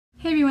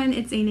Hey everyone,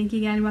 it's Nikki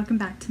again. Welcome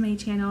back to my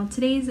channel.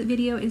 Today's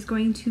video is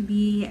going to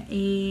be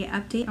a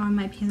update on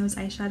my Panos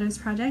eyeshadows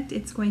project.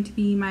 It's going to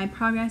be my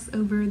progress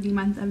over the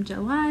month of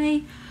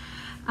July.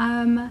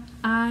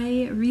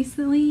 I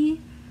recently,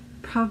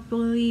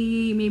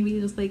 probably maybe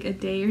just like a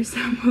day or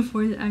so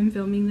before I'm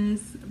filming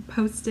this,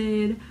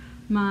 posted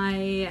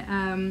my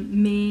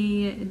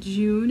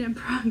May-June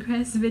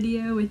progress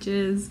video, which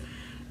is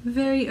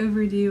very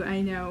overdue,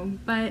 I know,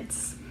 but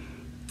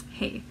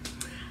hey.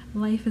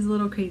 Life is a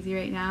little crazy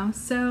right now.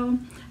 So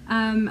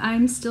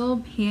I'm still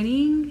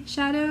panning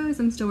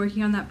shadows. I'm still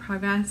working on that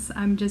progress.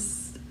 I'm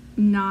just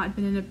not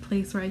been in a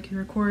place where I can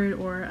record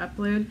or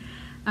upload.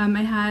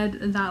 I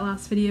had that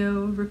last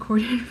video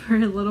recorded for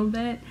a little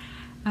bit.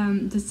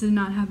 Just did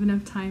not have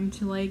enough time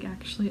to like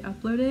actually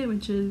upload it,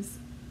 which is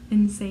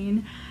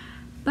insane.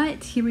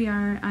 But here we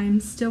are. I'm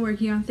still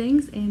working on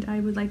things and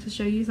I would like to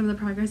show you some of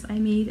the progress I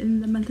made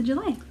in the month of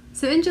July.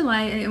 So in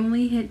July, I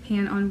only hit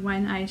pan on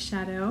one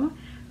eyeshadow.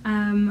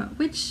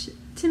 Which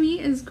to me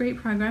is great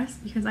progress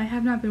because I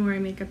have not been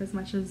wearing makeup as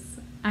much as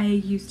I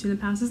used to in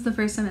the past. This is the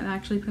first time I've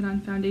actually put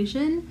on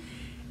foundation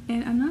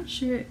and I'm not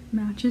sure it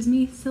matches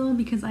me still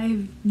because I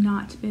have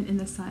not been in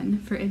the sun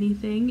for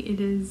anything. It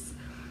is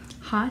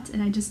hot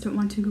and I just don't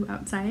want to go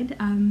outside.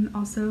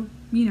 Also,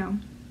 you know,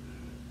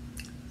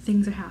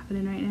 things are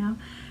happening right now.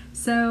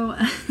 So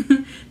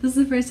this is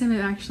the first time I've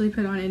actually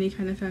put on any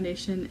kind of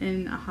foundation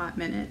in a hot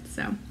minute.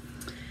 So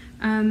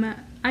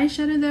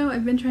eyeshadow though,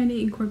 I've been trying to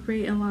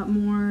incorporate a lot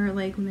more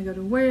like when I go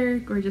to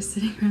work or just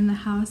sitting around the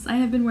house. I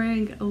have been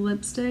wearing a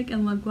lipstick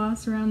and lip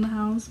gloss around the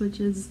house,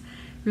 which is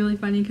really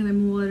funny because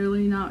I'm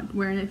literally not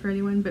wearing it for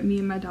anyone but me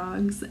and my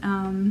dogs,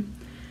 and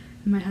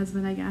my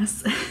husband, I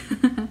guess.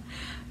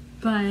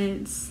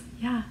 But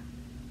yeah,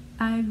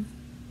 I've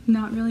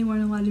not really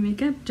worn a lot of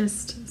makeup,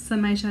 just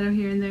some eyeshadow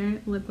here and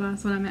there, lip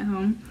gloss when I'm at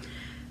home.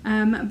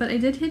 But I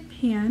did hit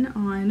pan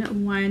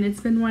on one.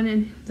 It's been one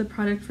in the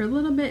product for a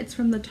little bit. It's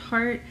from the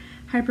Tarte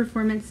High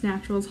Performance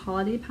Naturals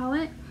Holiday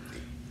Palette.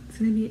 It's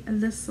going to be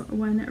this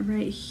one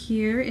right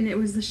here, and it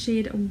was the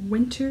shade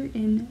Winter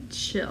and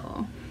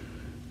Chill.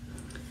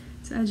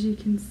 So as you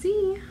can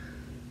see,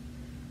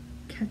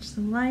 catch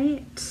the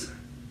light.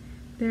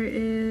 There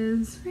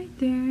is right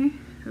there.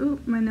 Oh,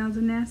 my nails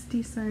are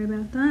nasty. Sorry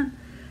about that.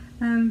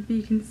 But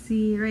you can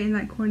see right in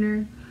that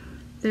corner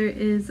there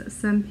is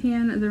some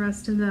pan. The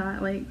rest of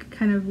that like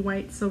kind of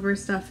white silver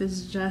stuff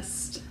is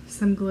just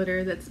some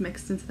glitter that's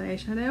mixed into the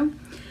eyeshadow.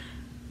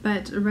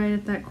 But right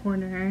at that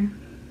corner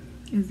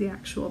is the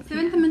actual pan. So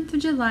in the month of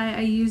July,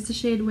 I used the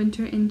shade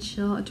Winter and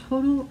Chill a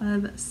total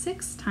of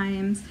 6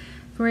 times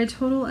for a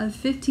total of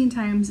 15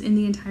 times in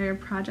the entire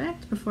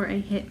project before I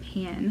hit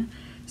pan.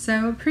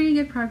 So pretty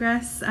good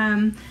progress.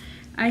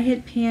 I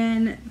hit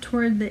pan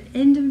toward the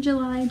end of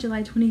July,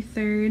 July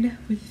 23rd,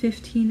 with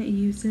 15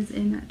 uses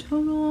in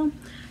total.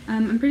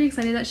 I'm pretty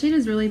excited. That shade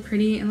is really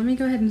pretty, and let me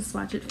go ahead and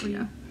swatch it for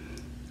you.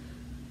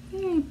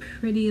 Very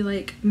pretty,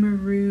 like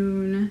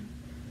maroon,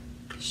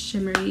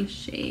 shimmery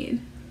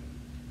shade.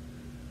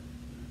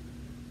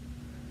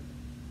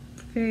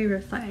 Very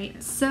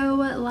reflective. So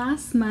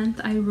last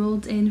month I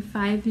rolled in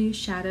 5 new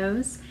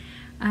shadows.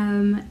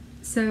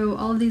 So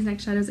all of these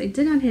next shadows I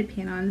did not hit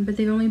pan on, but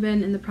they've only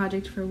been in the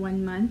project for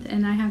 1 month,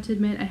 and I have to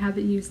admit I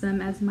haven't used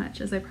them as much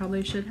as I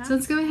probably should have. So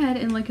let's go ahead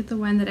and look at the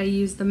one that I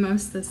used the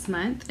most this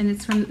month, and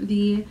it's from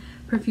the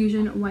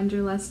Profusion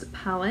Wonderlust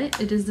palette.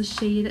 It is the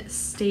shade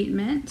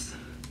Statement.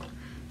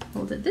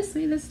 Hold it this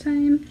way this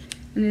time,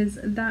 and it is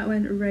that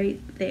one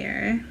right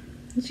there.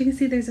 As you can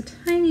see, there's a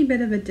tiny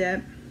bit of a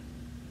dip.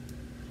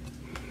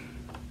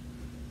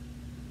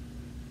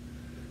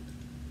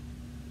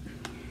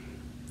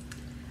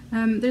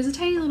 There's a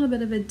tiny little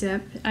bit of a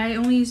dip. I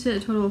only used it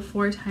a total of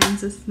 4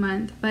 times this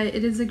month, but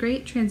it is a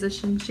great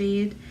transition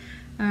shade.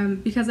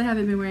 Because I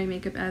haven't been wearing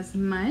makeup as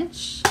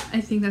much, I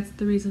think that's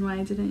the reason why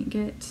I didn't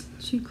get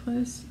too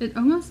close. It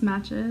almost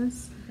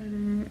matches.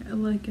 Better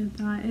look at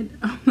that. It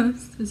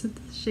almost is the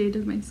shade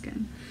of my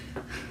skin.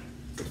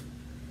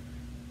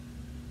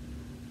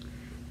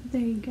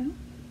 There you go.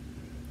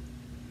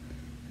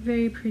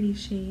 Very pretty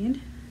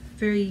shade.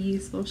 Very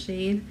useful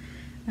shade.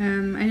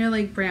 I know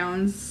like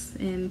browns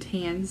and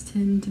tans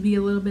tend to be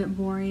a little bit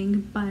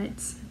boring,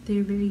 but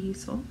they're very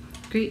useful.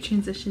 Great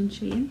transition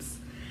shades.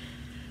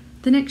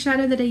 The next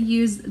shadow that I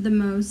used the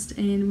most,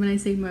 and when I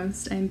say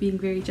most, I'm being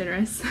very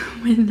generous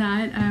with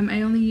that.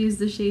 I only used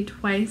the shade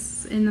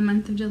twice in the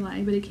month of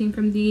July, but it came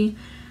from the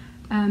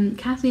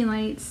Kathleen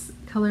Lights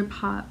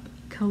ColourPop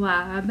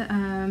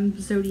collab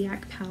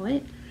Zodiac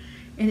palette,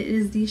 and it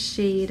is the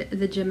shade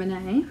The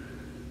Gemini,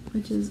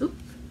 which is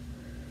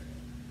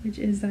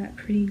that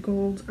pretty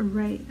gold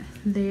right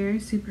there,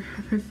 super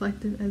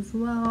reflective as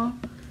well.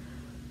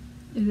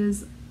 It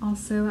is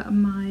also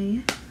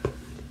my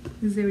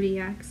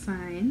zodiac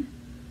sign.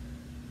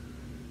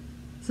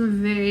 So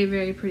very,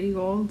 very pretty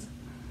gold.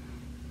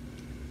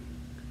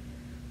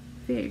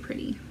 Very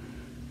pretty.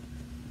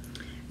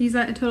 I used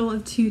that a total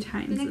of 2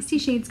 times. The next 2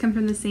 shades come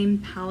from the same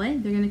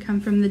palette. They're going to come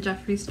from the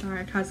Jeffree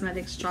Star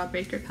Cosmetics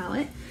Jawbreaker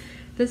palette.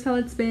 This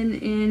palette's been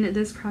in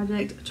this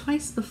project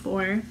twice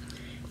before,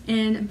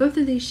 and both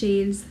of these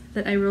shades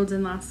that I rolled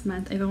in last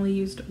month I've only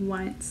used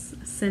once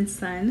since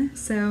then.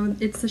 So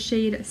it's the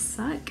shade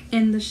Suck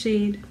and the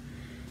shade,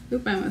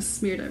 oop, I almost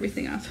smeared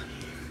everything off.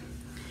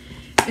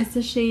 It's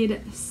the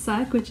shade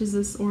Suck, which is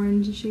this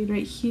orange shade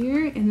right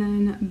here, and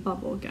then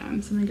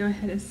Bubblegum. So I'm gonna go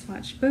ahead and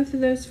swatch both of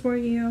those for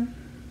you.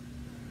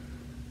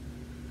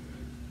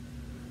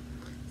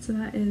 So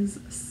that is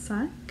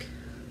Suck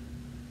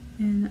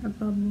and a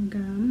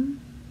Bubblegum.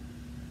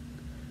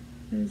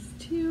 There's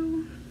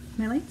two.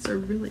 My lights are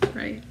really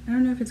bright. I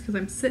don't know if it's because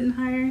I'm sitting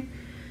higher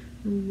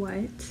or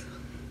what.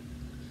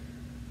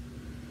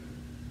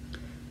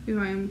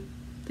 Ooh, I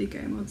think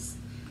I almost,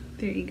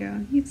 there you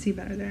go. You can see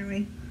better there,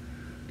 right?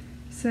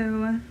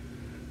 So,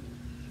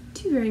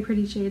 two very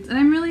pretty shades. And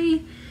I'm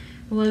really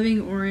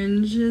loving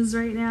oranges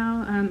right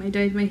now. I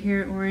dyed my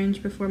hair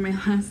orange before my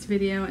last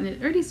video and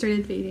it already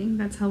started fading.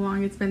 That's how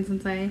long it's been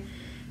since I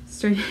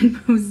started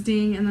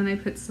posting, and then I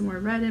put some more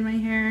red in my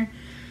hair.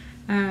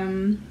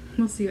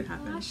 We'll see what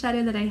happens. The last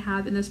shadow that I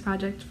have in this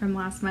project from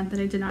last month that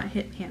I did not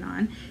hit pan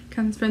on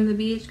comes from the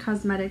BH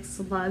Cosmetics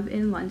Love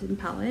in London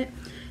palette.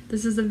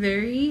 This is a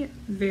very,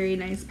 very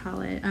nice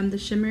palette. The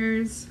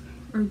shimmers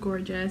are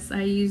gorgeous.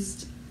 I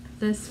used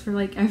this for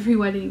like every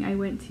wedding I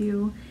went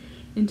to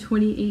in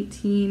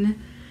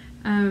 2018.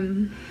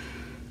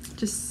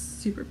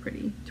 Just super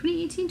pretty.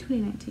 2018,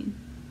 2019?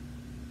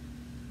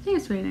 I think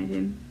it's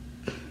 2019.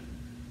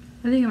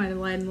 I think I might have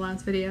lied in the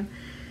last video.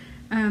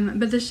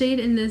 But the shade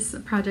in this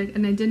project,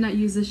 and I did not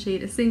use this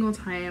shade a single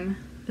time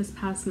this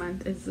past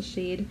month, is the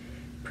shade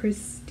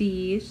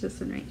Prestige, this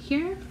one right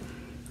here.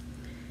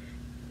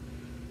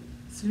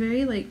 It's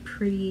very like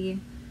pretty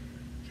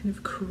kind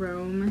of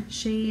chrome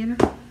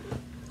shade.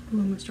 Ooh,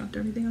 almost dropped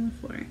everything on the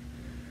floor.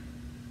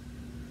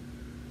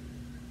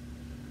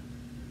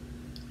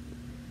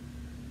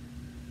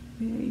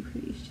 Very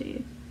pretty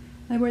shade.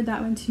 I wore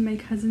that one to my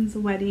cousin's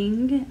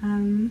wedding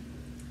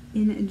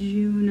in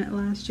June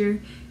last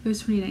year. It was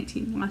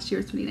 2019. Last year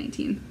was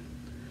 2019.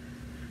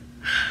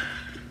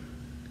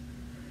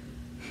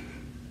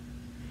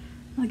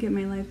 I'll get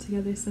my life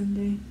together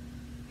someday.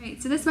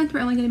 Alright, so this month we're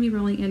only going to be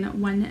rolling in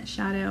one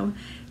shadow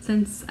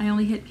since I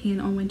only hit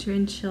pan on Winter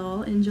and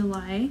Chill in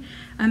July.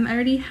 I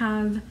already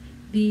have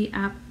the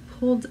app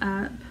pulled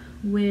up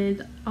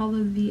with all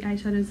of the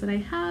eyeshadows that I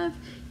have.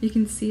 You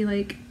can see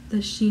like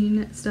the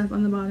sheen stuff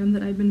on the bottom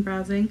that I've been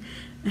browsing.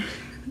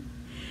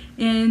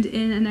 And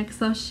in an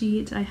Excel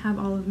sheet I have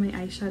all of my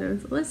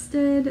eyeshadows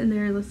listed, and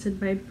they're listed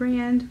by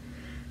brand.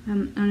 I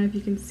don't know if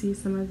you can see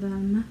some of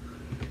them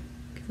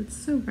because it's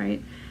so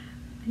bright.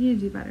 I need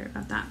to do better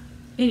about that.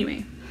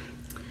 Anyway,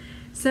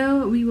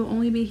 so we will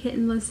only be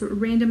hitting this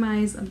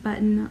randomize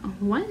button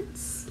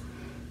once.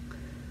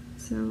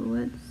 So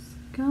let's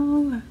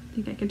go. I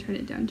think I can turn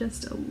it down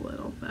just a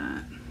little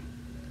bit.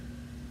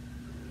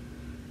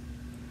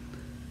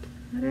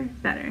 Better?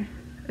 Better.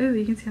 Oh,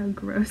 you can see how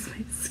gross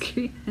my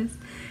screen is.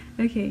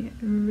 Okay,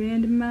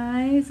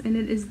 randomize, and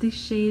it is the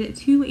shade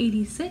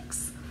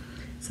 286.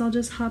 So I'll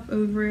just hop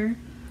over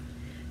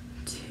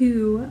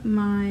to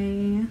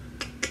my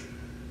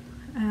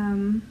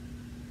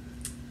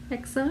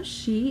Excel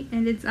sheet,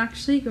 and it's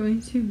actually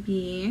going to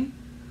be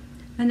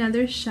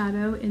another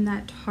shadow in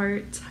that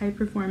Tarte High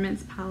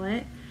Performance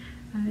palette.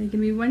 Give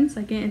me 1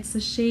 second. It's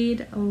the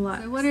shade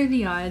Luxe. So what are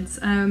the odds?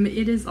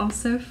 It is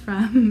also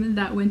from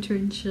that Winter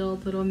and Chill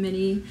little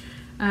mini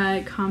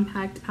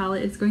compact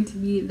palette. It's going to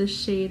be the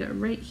shade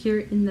right here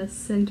in the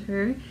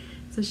center.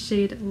 It's a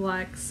shade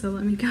Luxe. So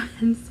let me go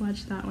ahead and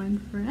swatch that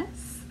one for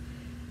us.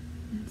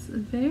 It's a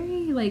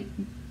very like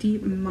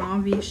deep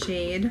mauve-y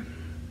shade.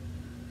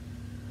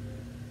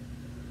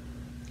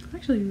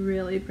 Actually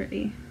really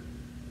pretty.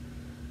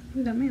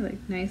 Ooh, that might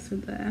look nice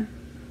with that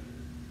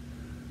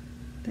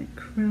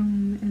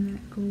chrome and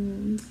that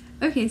gold.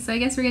 Okay, so I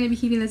guess we're going to be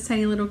keeping this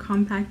tiny little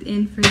compact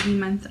in for the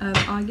month of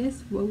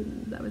August. Whoa,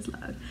 that was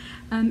loud.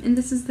 And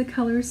this is the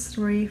color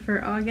story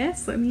for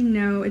August. Let me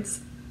know.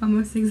 It's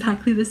almost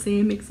exactly the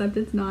same, except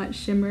it's not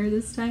shimmer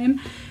this time,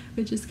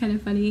 which is kind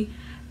of funny.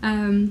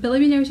 But let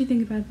me know what you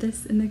think about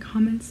this in the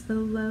comments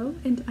below,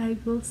 and I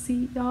will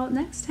see y'all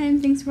next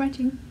time. Thanks for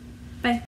watching. Bye.